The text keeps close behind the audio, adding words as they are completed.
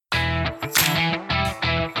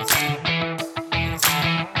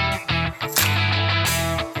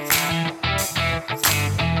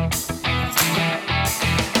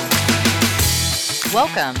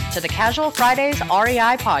Welcome to the Casual Fridays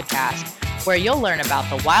REI podcast, where you'll learn about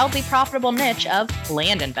the wildly profitable niche of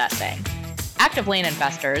land investing. Active land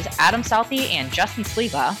investors Adam Southey and Justin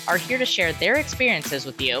Sleva are here to share their experiences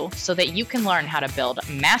with you so that you can learn how to build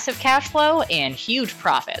massive cash flow and huge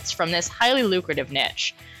profits from this highly lucrative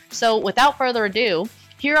niche. So without further ado,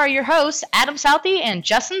 here are your hosts, Adam Southey and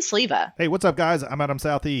Justin Sleva. Hey, what's up, guys? I'm Adam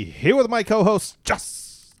Southey, here with my co-host,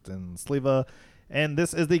 Justin Sleva, and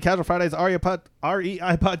this is the Casual Fridays REI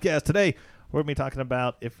podcast. Today, we're going to be talking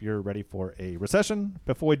about if you're ready for a recession.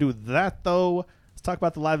 Before we do that, though, let's talk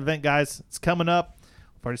about the live event, guys. It's coming up.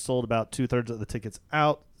 We've already sold about 2/3 of the tickets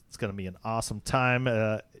out. It's going to be an awesome time.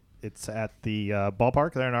 It's at the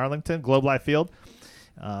ballpark there in Arlington, Globe Life Field.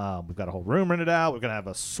 We've got a whole room rented out. We're going to have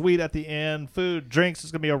a suite at the end, food, drinks.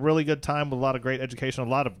 It's going to be a really good time with a lot of great education, a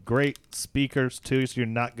lot of great speakers, too, so you're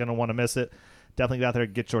not going to want to miss it. Definitely get out there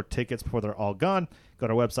and get your tickets before they're all gone. Go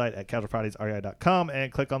to our website at casualfridaysrei.com and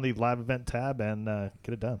click on the live event tab and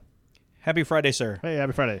get it done. Happy Friday, sir. Hey,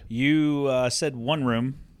 happy Friday. You said one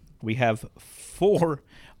room. We have 4,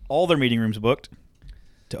 all their meeting rooms booked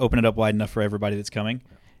to open it up wide enough for everybody that's coming.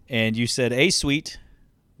 And you said a suite.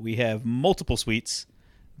 We have multiple suites.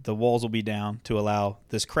 The walls will be down to allow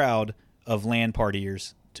this crowd of land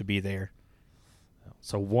partiers to be there.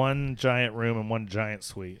 So one giant room and one giant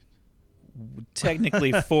suite.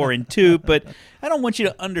 Technically 4 and 2, but I don't want you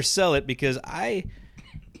to undersell it because I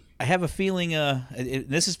have a feeling,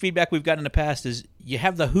 this is feedback we've gotten in the past, is you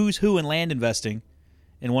have the who's who in land investing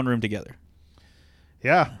in one room together.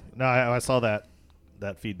 Yeah, no, I saw that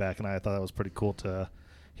feedback, and I thought that was pretty cool to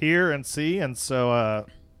hear and see, and so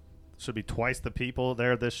should be twice the people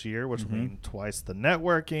there this year, which will mean twice the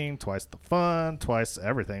networking, twice the fun, twice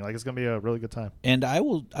everything. Like, it's going to be a really good time. And I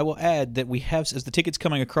will add that we have, as the tickets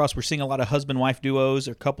coming across, we're seeing a lot of husband-wife duos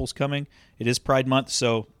or couples coming. It is Pride Month,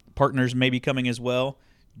 so partners may be coming as well.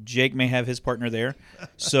 Jake may have his partner there.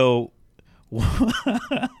 So while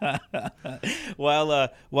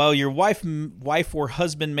your wife or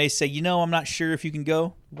husband may say, I'm not sure if you can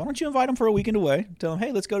go, why don't you invite them for a weekend away? Tell them,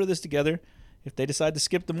 hey, let's go to this together. If they decide to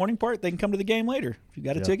skip the morning part, they can come to the game later. If you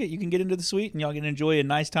got a ticket, you can get into the suite, and y'all can enjoy a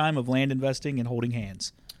nice time of land investing and holding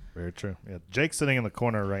hands. Very true. Yeah, Jake's sitting in the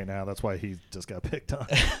corner right now. That's why he just got picked on.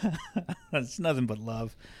 It's nothing but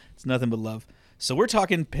love. It's nothing but love. So we're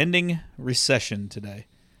talking pending recession today.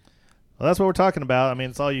 Well, that's what we're talking about. I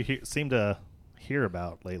mean, it's all you seem to hear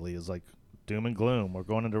about lately is like doom and gloom. We're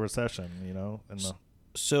going into recession,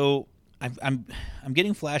 So I'm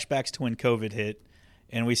getting flashbacks to when COVID hit.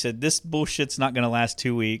 And we said, this bullshit's not going to last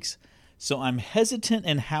 2 weeks. So I'm hesitant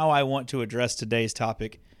in how I want to address today's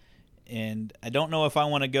topic. And I don't know if I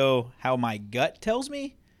want to go how my gut tells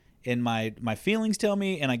me and my feelings tell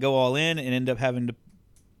me, and I go all in and end up having to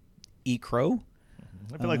eat crow.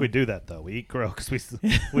 I feel like we do that, though. We eat crow because we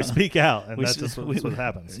speak out, and that's just what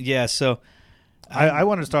happens. Yeah, so I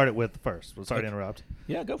want to start it with first. We'll sorry to interrupt.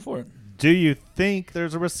 Yeah, go for it. Do you think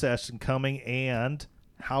there's a recession coming, and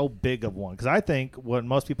how big of one? Because I think when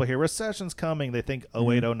most people hear recession's coming, they think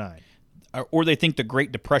 08, 09. Or they think the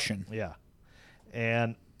Great Depression. Yeah.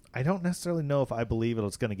 And I don't necessarily know if I believe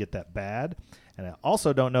it's going to get that bad. And I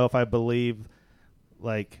also don't know if I believe,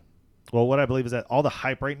 what I believe is that all the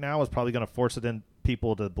hype right now is probably going to force it in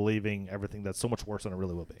people to believing everything that's so much worse than it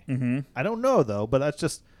really will be. Mm-hmm. I don't know, though, but that's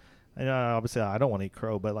just, obviously I don't want to eat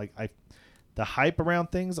crow, but the hype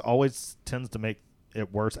around things always tends to make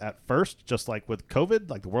it worse at first, just like with COVID,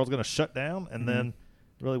 like the world's going to shut down, and then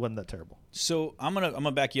it really wasn't that terrible. So I'm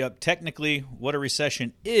gonna back you up. Technically, what a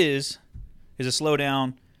recession is a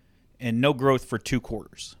slowdown and no growth for 2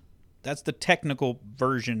 quarters. That's the technical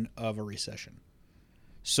version of a recession.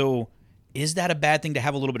 So is that a bad thing to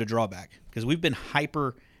have a little bit of drawback? Because we've been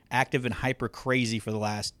hyper active and hyper crazy for the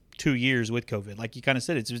last 2 years with COVID. Like you kind of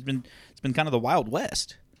said, it's been kind of the Wild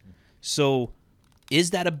West. So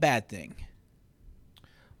is that a bad thing?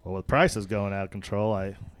 Well, with prices going out of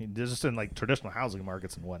control, just in traditional housing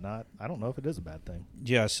markets and whatnot, I don't know if it is a bad thing.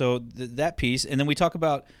 Yeah, so that piece. And then we talk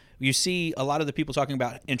about, you see a lot of the people talking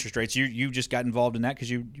about interest rates. You just got involved in that because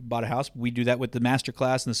you bought a house. We do that with the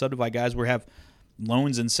Masterclass and the Subdivide guys. We have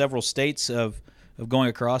loans in several states of going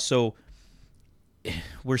across. So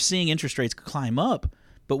we're seeing interest rates climb up.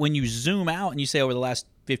 But when you zoom out and you say over the last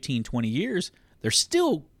 15, 20 years, they're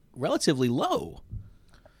still relatively low.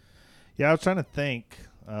 Yeah, I was trying to think.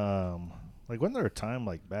 Wasn't there a time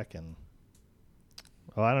back in?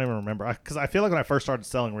 Oh, I don't even remember. Because I feel like when I first started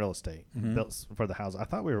selling real estate built for the house, I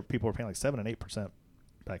thought people were paying 7 and 8%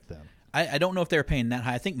 back then. I don't know if they were paying that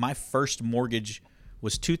high. I think my first mortgage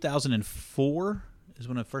was 2004 is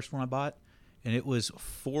when the first one I bought, and it was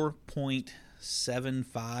 4.7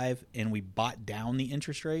 7.5, and we bought down the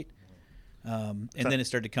interest rate, and then it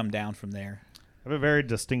started to come down from there. I have a very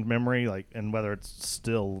distinct memory, like, and whether it's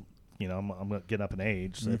still, I'm getting up in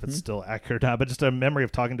age, so if it's still accurate or not, but just a memory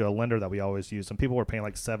of talking to a lender that we always use, and people were paying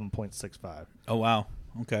like 7.65. Oh, wow.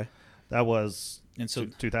 Okay. That was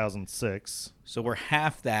 2006. So we're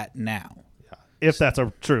half that now. Yeah, if that's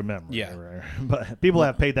a true memory. Yeah. Right? But people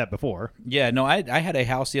have paid that before. Yeah, no, I had a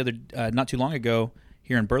house the other not too long ago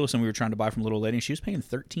here in Burleson we were trying to buy from a little lady, and she was paying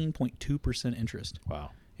 13.2% interest. Wow.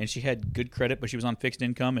 And she had good credit, but she was on fixed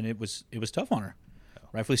income, and it was tough on her.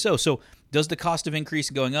 Rightfully so. So does the cost of increase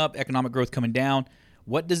going up, economic growth coming down,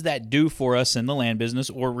 what does that do for us in the land business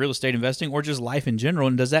or real estate investing or just life in general?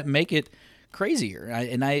 And does that make it crazier?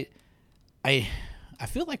 I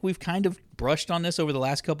feel like we've kind of brushed on this over the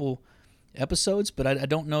last couple episodes, but I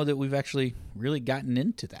don't know that we've actually really gotten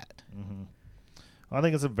into that. Mm-hmm. Well, I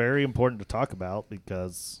think it's very important to talk about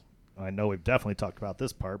because I know we've definitely talked about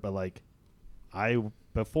this part, but like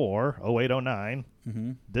before 08, 09,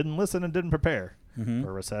 didn't listen and didn't prepare for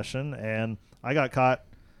a recession, and I got caught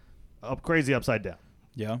up crazy upside down.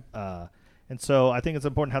 Yeah. And so I think it's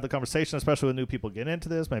important to have the conversation, especially when new people get into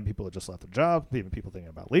this. Maybe people have just left their jobs, even people thinking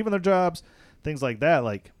about leaving their jobs, things like that.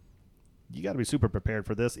 Like, you got to be super prepared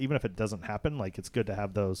for this, even if it doesn't happen. Like, it's good to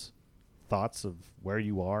have those thoughts of where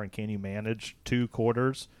you are and can you manage 2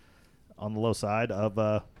 quarters on the low side of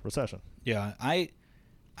a recession. Yeah,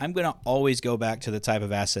 I'm going to always go back to the type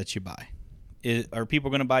of assets you buy. Are people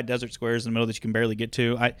going to buy desert squares in the middle that you can barely get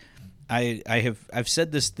to? I've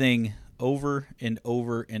said this thing over and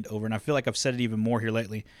over and over, and I feel like I've said it even more here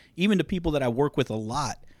lately, even to people that I work with a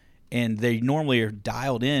lot, and they normally are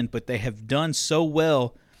dialed in, but they have done so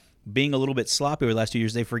well being a little bit sloppy over the last 2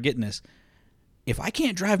 years, they've forgotten this. If I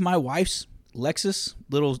can't drive my wife's Lexus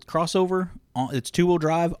little crossover, it's 2-wheel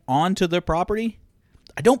drive, onto the property,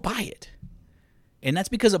 I don't buy it. And that's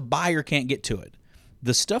because a buyer can't get to it.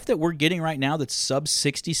 The stuff that we're getting right now that's sub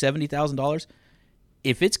 $60,000, $70,000,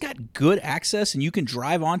 if it's got good access and you can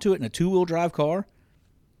drive onto it in a 2-wheel drive car,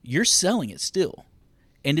 you're selling it still.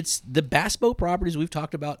 And it's the Bass Boat properties we've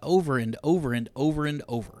talked about over and over and over and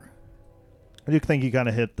over. I do think you kind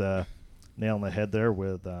of hit the nail on the head there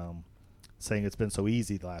with saying it's been so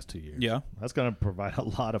easy the last 2 years. Yeah. That's going to provide a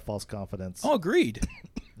lot of false confidence. Oh, agreed.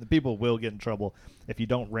 The people will get in trouble if you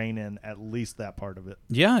don't rein in at least that part of it.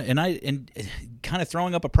 Yeah, and kind of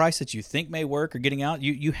throwing up a price that you think may work or getting out,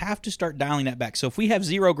 you have to start dialing that back. So if we have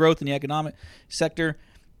zero growth in the economic sector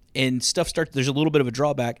and there's a little bit of a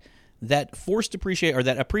drawback, that forced appreciate or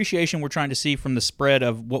that appreciation we're trying to see from the spread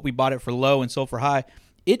of what we bought it for low and sold for high,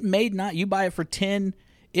 it may not, you buy it for 10,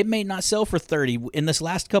 it may not sell for 30. In this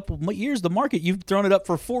last couple of years, the market, you've thrown it up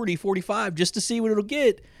for 40, 45 just to see what it'll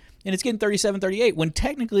get. And it's getting 37, 38 when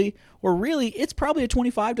technically or really it's probably a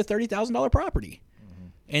 $25,000 to $30,000 property. Mm-hmm.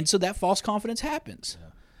 And so that false confidence happens.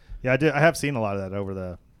 Yeah, I have seen a lot of that over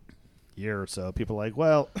the year or so. People are like,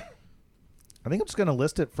 well, I think I'm just going to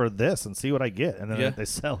list it for this and see what I get. And then they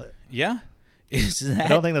sell it. Yeah. I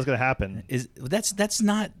don't think that's going to happen. That's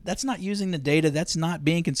not using the data. That's not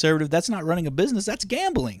being conservative. That's not running a business. That's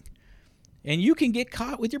gambling. And you can get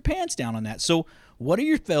caught with your pants down on that. So what are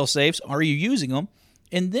your fail safes? Are you using them?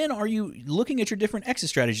 And then are you looking at your different exit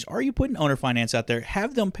strategies? Are you putting owner finance out there?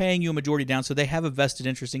 Have them paying you a majority down so they have a vested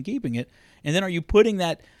interest in keeping it? And then are you putting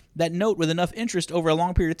that note with enough interest over a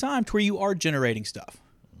long period of time to where you are generating stuff?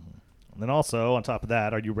 And then also, on top of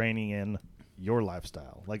that, are you reining in your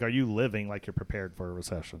lifestyle? Like, are you living like you're prepared for a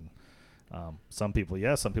recession? Some people,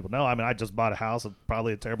 yes. Some people, no. I mean, I just bought a house. It's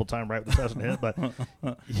probably a terrible time right when the recession hit, but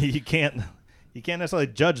you can't necessarily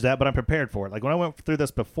judge that, but I'm prepared for it. Like, when I went through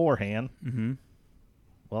this beforehand,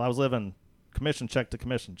 well, I was living commission check to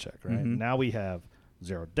commission check, right? Mm-hmm. Now we have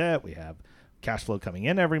zero debt. We have cash flow coming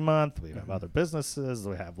in every month. We have other businesses.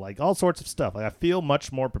 We have, like, all sorts of stuff. Like, I feel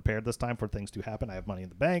much more prepared this time for things to happen. I have money in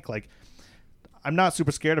the bank. Like, I'm not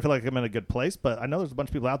super scared. I feel like I'm in a good place, but I know there's a bunch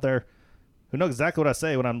of people out there who know exactly what I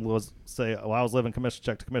say when I was living commission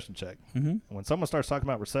check to commission check. Mm-hmm. And when someone starts talking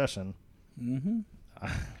about recession,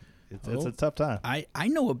 it's a tough time. I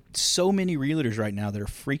know so many realtors right now that are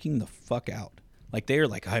freaking the fuck out. Like, they're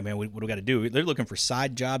like, hey, man, what do we got to do? They're looking for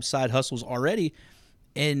side jobs, side hustles already.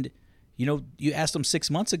 And, you asked them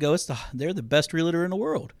 6 months ago, they're the best realtor in the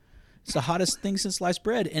world. It's the hottest thing since sliced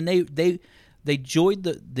bread. And they enjoyed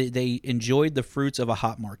the fruits of a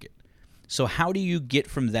hot market. So how do you get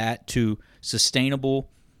from that to sustainable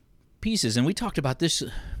pieces? And we talked about this,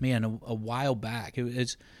 man, a while back.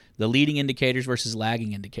 It's the leading indicators versus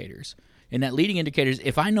lagging indicators. And that leading indicators,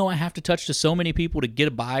 if I know I have to touch to so many people to get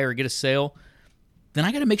a buy or get a sale, then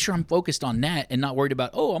I got to make sure I'm focused on that and not worried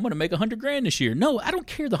about, I'm going to make $100,000 this year. No, I don't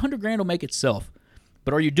care. The $100,000 will make itself.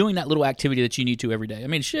 But are you doing that little activity that you need to every day? I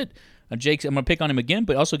mean, shit. Jake's, I'm going to pick on him again,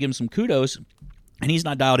 but also give him some kudos. And he's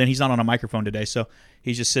not dialed in. He's not on a microphone today, so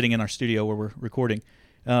he's just sitting in our studio where we're recording.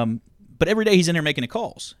 But every day he's in there making the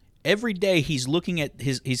calls. Every day he's looking at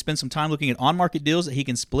he spends some time looking at on-market deals that he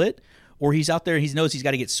can split, or he's out there and he knows he's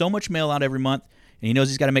got to get so much mail out every month, and he knows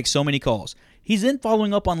he's got to make so many calls. He's then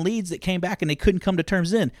following up on leads that came back and they couldn't come to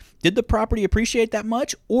terms in. Did the property appreciate that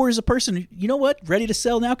much? Or is a person, ready to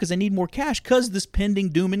sell now because they need more cash because this pending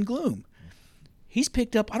doom and gloom? He's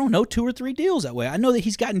picked up, 2 or 3 deals that way. I know that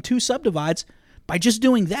he's gotten 2 subdivides by just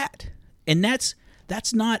doing that. And that's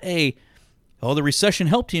not the recession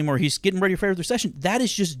helped him or he's getting ready for the recession. That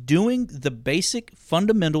is just doing the basic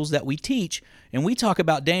fundamentals that we teach and we talk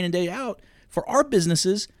about day in and day out for our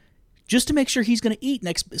businesses just to make sure he's going to eat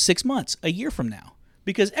next 6 months, a year from now.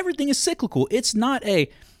 Because everything is cyclical. It's not I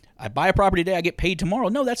buy a property today, I get paid tomorrow.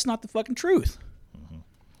 No, that's not the fucking truth. Mm-hmm.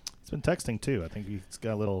 He's been texting too. I think he's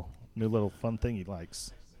got a new little fun thing he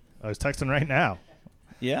likes. Oh, he's texting right now.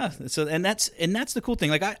 Yeah. So and that's the cool thing.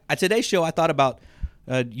 Like today's show, I thought about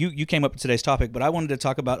you came up with today's topic, but I wanted to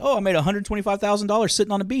talk about I made $125,000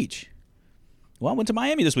 sitting on a beach. Well, I went to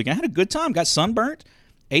Miami this weekend. I had a good time. Got sunburnt.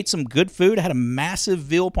 Ate some good food. I had a massive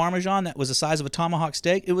veal parmesan that was the size of a tomahawk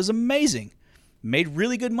steak. It was amazing. Made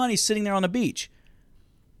really good money sitting there on the beach.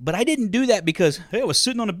 But I didn't do that because, hey, I was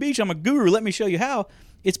sitting on the beach. I'm a guru. Let me show you how.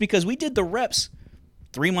 It's because we did the reps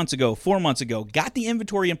 3 months ago, 4 months ago, got the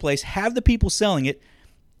inventory in place, have the people selling it,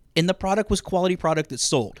 and the product was quality product that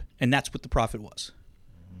sold. And that's what the profit was.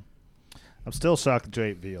 I'm still shocked that you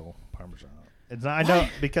ate veal parmesan. I know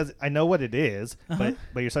because I know what it is, but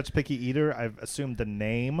you're such a picky eater. I've assumed the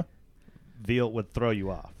name veal would throw you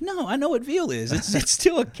off. No, I know what veal is. It's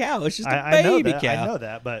still a cow. It's just a baby cow. I know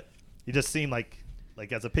that, but you just seem like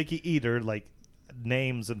as a picky eater, like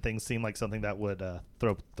names and things seem like something that would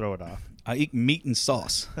throw it off. I eat meat and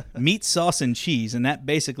sauce, meat, sauce, and cheese, and that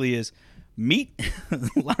basically is meat, a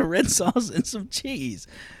lot of red sauce, and some cheese.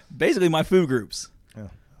 Basically, my food groups. Yeah.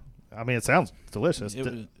 I mean, it sounds delicious.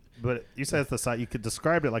 But you said it's the size. You could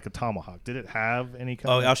describe it like a tomahawk. Did it have any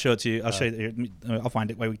kind of... I'll show it to you. I'll show you. I'll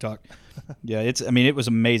find it while we talk. Yeah, it was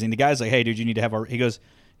amazing. The guy's like, hey, dude, you need to have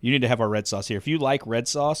you need to have our red sauce here. If you like red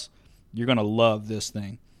sauce, you're going to love this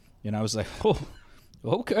thing. And I was like, oh,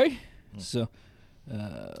 okay. So,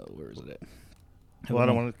 where is it at? Well, I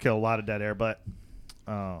don't want to kill a lot of dead air, but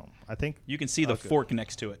I think... You can see the fork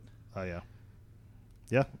next to it. Oh, yeah.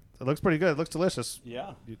 Yeah. It looks pretty good. It looks delicious.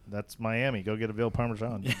 Yeah. That's Miami. Go get a veal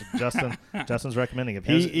parmesan. Justin's recommending it. If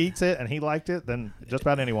he eats it and he liked it, then just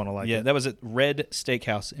about anyone will like it. Yeah, that was at Red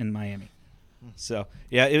Steakhouse in Miami. So,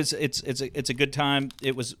 yeah, it's a good time.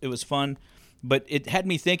 It was fun, but it had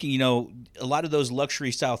me thinking, a lot of those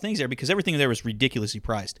luxury style things there because everything there was ridiculously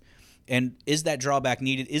priced. And is that drawback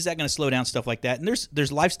needed? Is that going to slow down stuff like that? And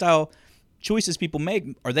there's lifestyle choices people make.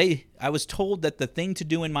 I was told that the thing to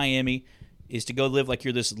do in Miami is to go live like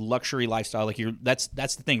you're this luxury lifestyle. Like that's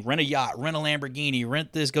the thing. Rent a yacht, rent a Lamborghini,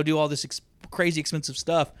 rent this, go do all this crazy expensive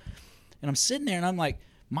stuff. And I'm sitting there and I'm like,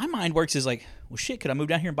 my mind works is like, well, shit, could I move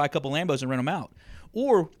down here and buy a couple Lambos and rent them out?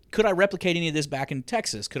 Or could I replicate any of this back in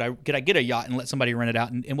Texas? Could I get a yacht and let somebody rent it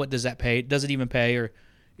out? And what does that pay? Does it even pay, or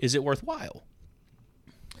is it worthwhile?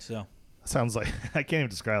 So sounds like I can't even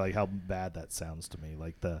describe like how bad that sounds to me.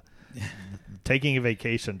 Like the taking a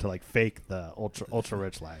vacation to like fake the ultra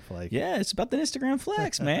rich life. Like it's about the Instagram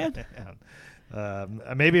flex, man.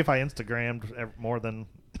 Maybe if I Instagrammed more than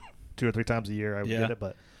 2 or 3 times a year, I would get it.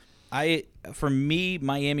 But for me,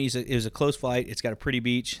 Miami is a close flight. It's got a pretty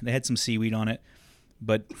beach. They had some seaweed on it.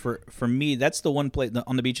 But for me, that's the one place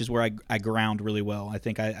on the beaches where I ground really well. I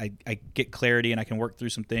think I get clarity and I can work through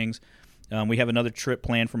some things. We have another trip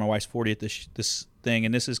planned for my wife's 40th this thing,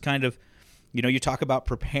 and this is kind of, you talk about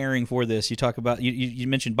preparing for this. You talk about you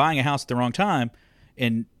mentioned buying a house at the wrong time,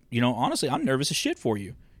 and honestly, I'm nervous as shit for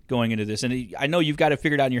you going into this, and I know you've got it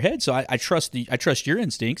figured out in your head. So I trust your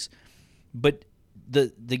instincts, but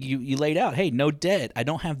you laid out, hey, no debt. I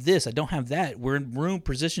don't have this. I don't have that. We're in room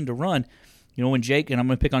position to run. When Jake, and I'm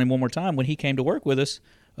going to pick on him one more time, when he came to work with us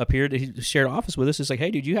up here, he shared an office with us. It's like,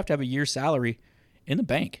 hey, dude, you have to have a year's salary in the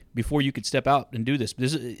bank before you could step out and do this.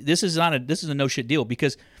 This is a no shit deal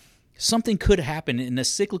because something could happen in the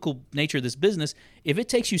cyclical nature of this business. If it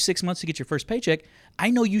takes you 6 months to get your first paycheck,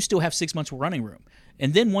 I know you still have 6 months of running room.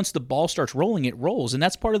 And then once the ball starts rolling, it rolls. And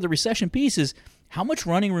that's part of the recession piece is how much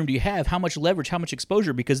running room do you have? How much leverage? How much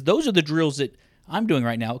exposure? Because those are the drills that I'm doing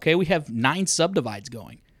right now. Okay, we have 9 subdivides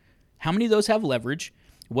going. How many of those have leverage?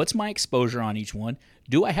 What's my exposure on each one?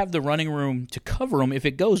 Do I have the running room to cover them if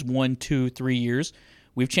it goes 1, 2, 3 years?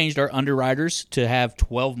 We've changed our underwriters to have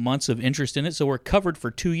 12 months of interest in it, so we're covered for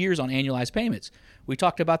 2 years on annualized payments. We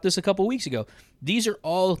talked about this a couple weeks ago. These are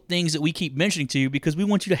all things that we keep mentioning to you because we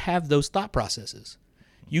want you to have those thought processes.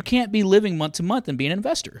 You can't be living month to month and being an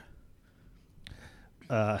investor.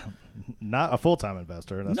 Not a full-time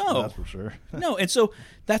investor. That's for sure. No, and so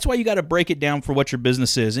that's why you got to break it down for what your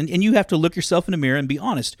business is. And you have to look yourself in the mirror and be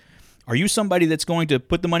honest. Are you somebody that's going to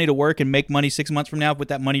put the money to work and make money 6 months from now with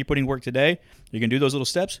that money you're putting to work today? You're going to do those little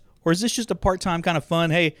steps? Or is this just a part-time kind of fun,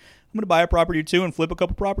 hey, I'm going to buy a property or two and flip a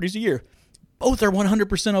couple properties a year? Both are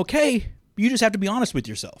 100% okay. You just have to be honest with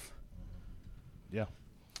yourself. Yeah.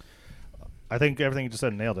 I think everything you just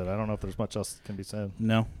said nailed it. I don't know if there's much else that can be said.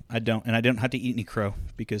 No, I don't. And I don't have to eat any crow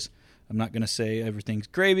because I'm not going to say everything's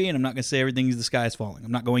gravy and I'm not going to say everything's the sky is falling.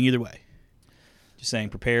 I'm not going either way. Just saying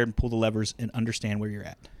prepare and pull the levers and understand where you're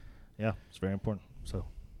at. Yeah, it's very important. So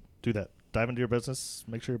do that. Dive into your business.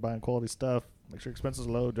 Make sure you're buying quality stuff. Make sure your expenses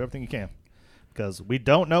are low. Do everything you can. Because we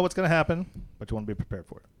don't know what's going to happen, but you want to be prepared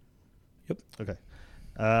for it. Yep. Okay.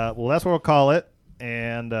 Well, that's what we'll call it.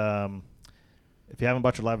 And if you haven't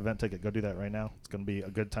bought your live event ticket, go do that right now. It's going to be a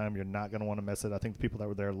good time. You're not going to want to miss it. I think the people that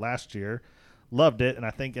were there last year loved it. And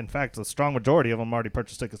I think, in fact, a strong majority of them already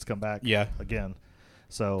purchased tickets to come back again.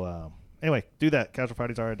 So, anyway, do that.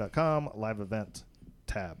 CasualFridaysRA.com, live event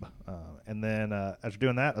tab. And then as you're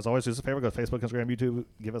doing that, as always, do us a favor. Go to Facebook, Instagram, YouTube.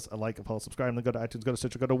 Give us a like, a follow, subscribe. And then go to iTunes, go to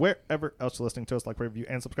Stitcher, go to wherever else you're listening to us. Like, review,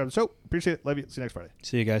 and subscribe to the show. Appreciate it. Love you. See you next Friday.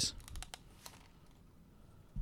 See you guys.